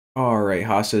Alright,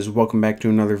 Hases, welcome back to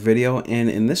another video, and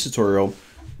in this tutorial,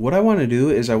 what I want to do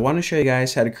is I want to show you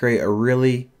guys how to create a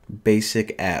really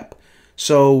basic app.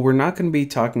 So we're not going to be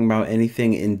talking about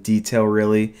anything in detail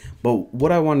really, but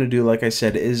what I want to do, like I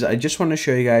said, is I just want to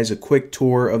show you guys a quick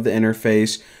tour of the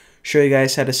interface, show you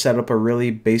guys how to set up a really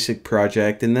basic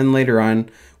project, and then later on,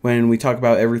 when we talk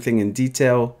about everything in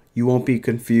detail, you won't be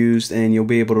confused and you'll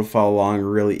be able to follow along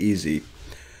really easy.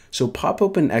 So pop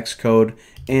open Xcode,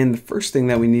 and the first thing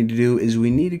that we need to do is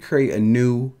we need to create a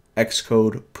new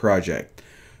Xcode project.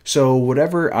 So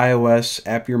whatever iOS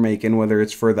app you're making, whether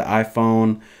it's for the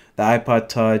iPhone, the iPod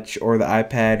Touch, or the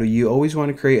iPad, you always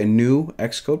want to create a new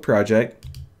Xcode project.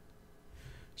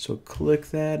 So click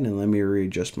that, and let me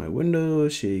readjust my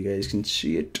windows so you guys can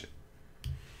see it.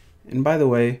 And by the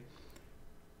way,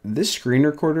 this screen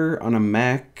recorder on a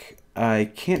Mac, I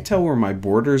can't tell where my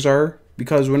borders are,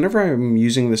 because whenever I'm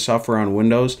using the software on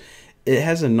Windows, it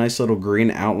has a nice little green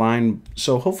outline.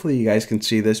 So hopefully you guys can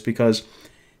see this, because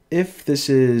if this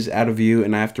is out of view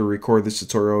and I have to record this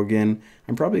tutorial again,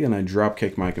 I'm probably going to drop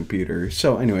kick my computer.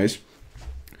 So anyways,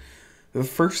 the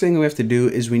first thing we have to do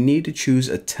is we need to choose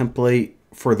a template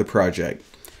for the project.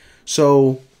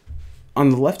 So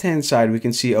on the left hand side we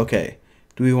can see, okay,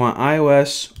 do we want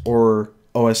iOS or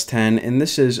OS 10? And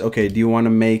this is, okay, do you want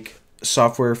to make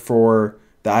software for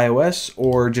the iOS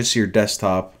or just your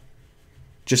desktop,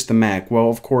 just the Mac? Well,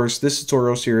 of course, this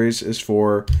tutorial series is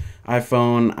for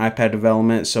iPhone, iPad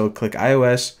development, so click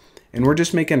iOS, and we're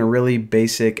just making a really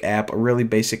basic app, a really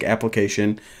basic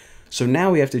application. So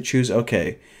now we have to choose,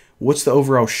 okay, what's the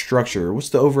overall structure? What's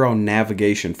the overall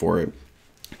navigation for it?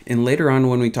 And later on,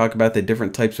 when we talk about the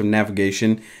different types of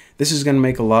navigation, this is going to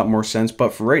make a lot more sense,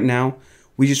 but for right now,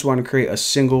 we just want to create a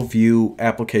single view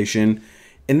application.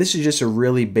 And this is just a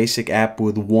really basic app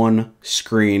with one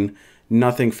screen,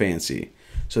 nothing fancy.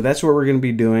 So that's what we're going to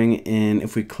be doing. And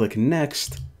if we click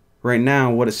next, right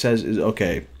now what it says is,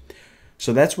 okay,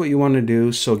 so that's what you want to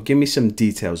do. So give me some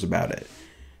details about it.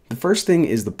 The first thing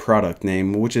is the product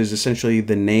name, which is essentially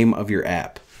the name of your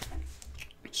app.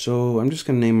 So I'm just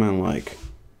going to name mine like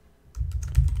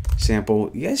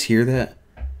sample. You guys hear that?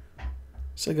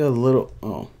 It's like a little,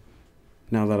 oh,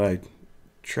 now that I'm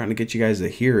trying to get you guys to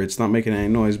hear, it's not making any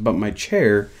noise, but my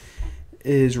chair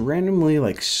is randomly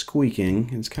like squeaking.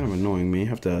 It's kind of annoying me. I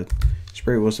have to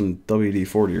spray it with some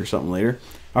WD-40 or something later.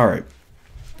 All right.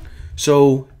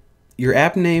 So your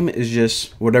app name is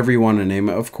just whatever you want to name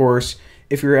it. Of course,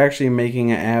 if you're actually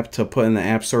making an app to put in the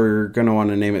App Store, you're going to want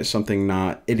to name it something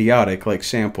not idiotic like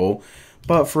Sample.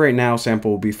 But for right now,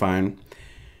 Sample will be fine.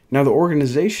 Now the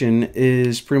organization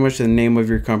is pretty much the name of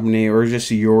your company, or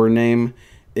just your name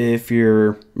if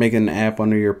you're making an app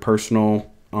under your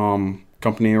personal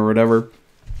company or whatever.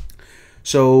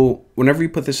 So whenever you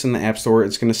put this in the App Store,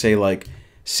 it's going to say like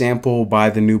Sample by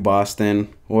the New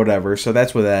Boston, whatever. So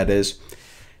that's what that is.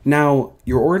 Now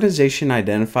your organization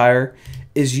identifier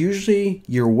is usually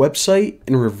your website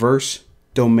in reverse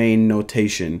domain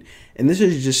notation. And this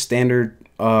is just standard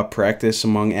practice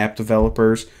among app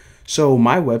developers. So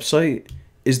my website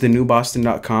is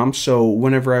thenewboston.com. So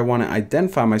whenever I want to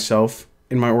identify myself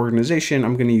in my organization,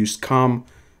 I'm going to use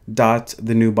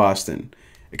com.thenewboston.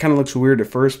 It kind of looks weird at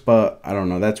first, but I don't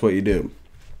know, that's what you do.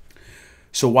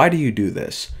 So why do you do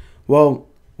this? Well,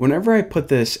 whenever I put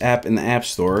this app in the App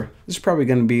Store, this is probably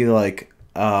going to be like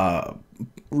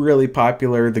really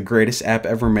popular, the greatest app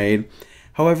ever made.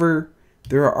 However,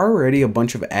 there are already a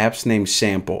bunch of apps named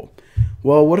Sample.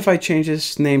 Well, what if I change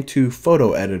this name to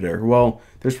Photo Editor? Well,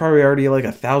 there's probably already like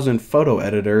 1,000 photo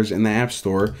editors in the App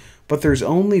Store, but there's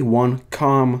only one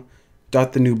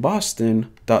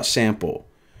com.thenewboston.sample.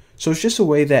 So it's just a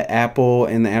way that Apple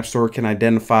and the App Store can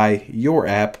identify your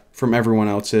app from everyone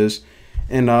else's.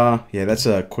 And yeah, that's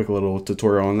a quick little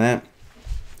tutorial on that.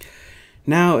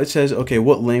 Now it says, okay,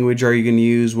 what language are you going to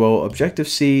use? Well,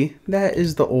 Objective-C, that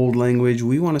is the old language.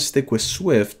 We want to stick with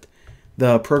Swift,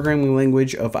 the programming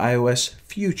language of iOS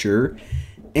future.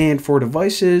 And for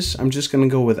devices, I'm just going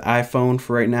to go with iPhone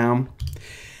for right now.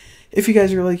 If you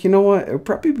guys are like, you know what, it would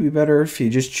probably be better if you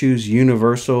just choose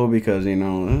Universal, because, you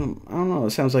know, I don't know,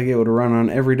 it sounds like it would run on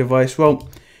every device. Well,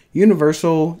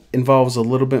 Universal involves a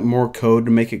little bit more code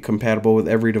to make it compatible with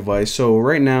every device. So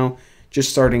right now,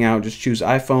 just starting out, just choose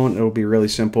iPhone. It'll be really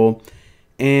simple.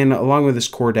 And along with this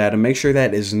core data, make sure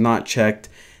that is not checked.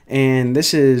 And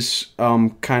this is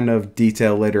kind of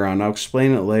detailed later on. I'll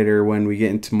explain it later when we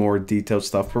get into more detailed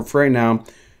stuff. But for right now,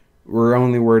 we're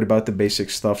only worried about the basic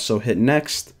stuff. So hit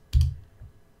next.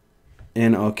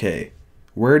 And okay,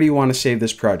 where do you want to save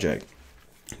this project?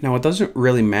 Now, it doesn't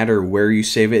really matter where you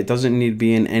save it. It doesn't need to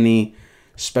be in any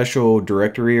special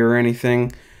directory or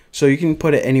anything. So you can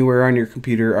put it anywhere on your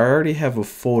computer. I already have a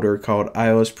folder called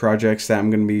iOS projects that I'm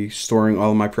going to be storing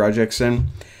all of my projects in.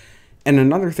 And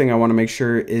another thing I want to make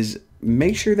sure is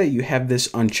make sure that you have this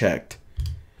unchecked.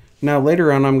 Now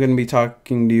later on I'm going to be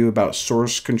talking to you about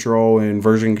source control and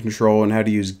version control and how to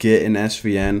use Git and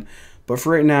SVN. But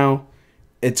for right now,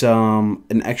 it's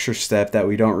an extra step that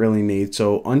we don't really need.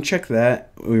 So uncheck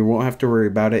that. We won't have to worry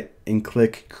about it and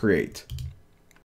click create.